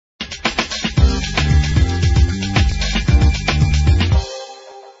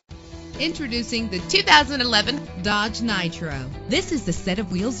Introducing the 2011 Dodge Nitro. This is the set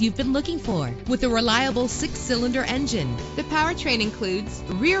of wheels you've been looking for, with a reliable 6-cylinder engine. The powertrain includes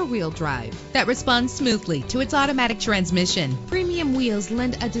rear-wheel drive that responds smoothly to its automatic transmission. Premium wheels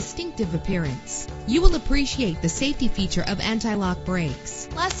lend a distinctive appearance. You will appreciate the safety feature of anti-lock brakes.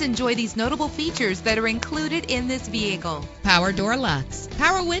 Plus, enjoy these notable features that are included in this vehicle: power door locks,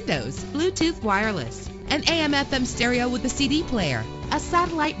 power windows, Bluetooth wireless, an AM/FM stereo with a CD player, a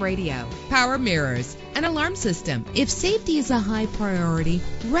satellite radio, power mirrors, an alarm system. If safety is a high priority,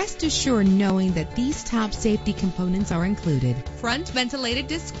 rest assured knowing that these top safety components are included: front ventilated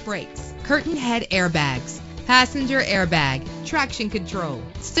disc brakes, curtain head airbags, passenger airbag, traction control,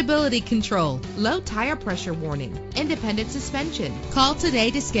 stability control, low tire pressure warning, independent suspension. Call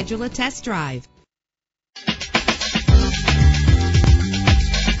today to schedule a test drive.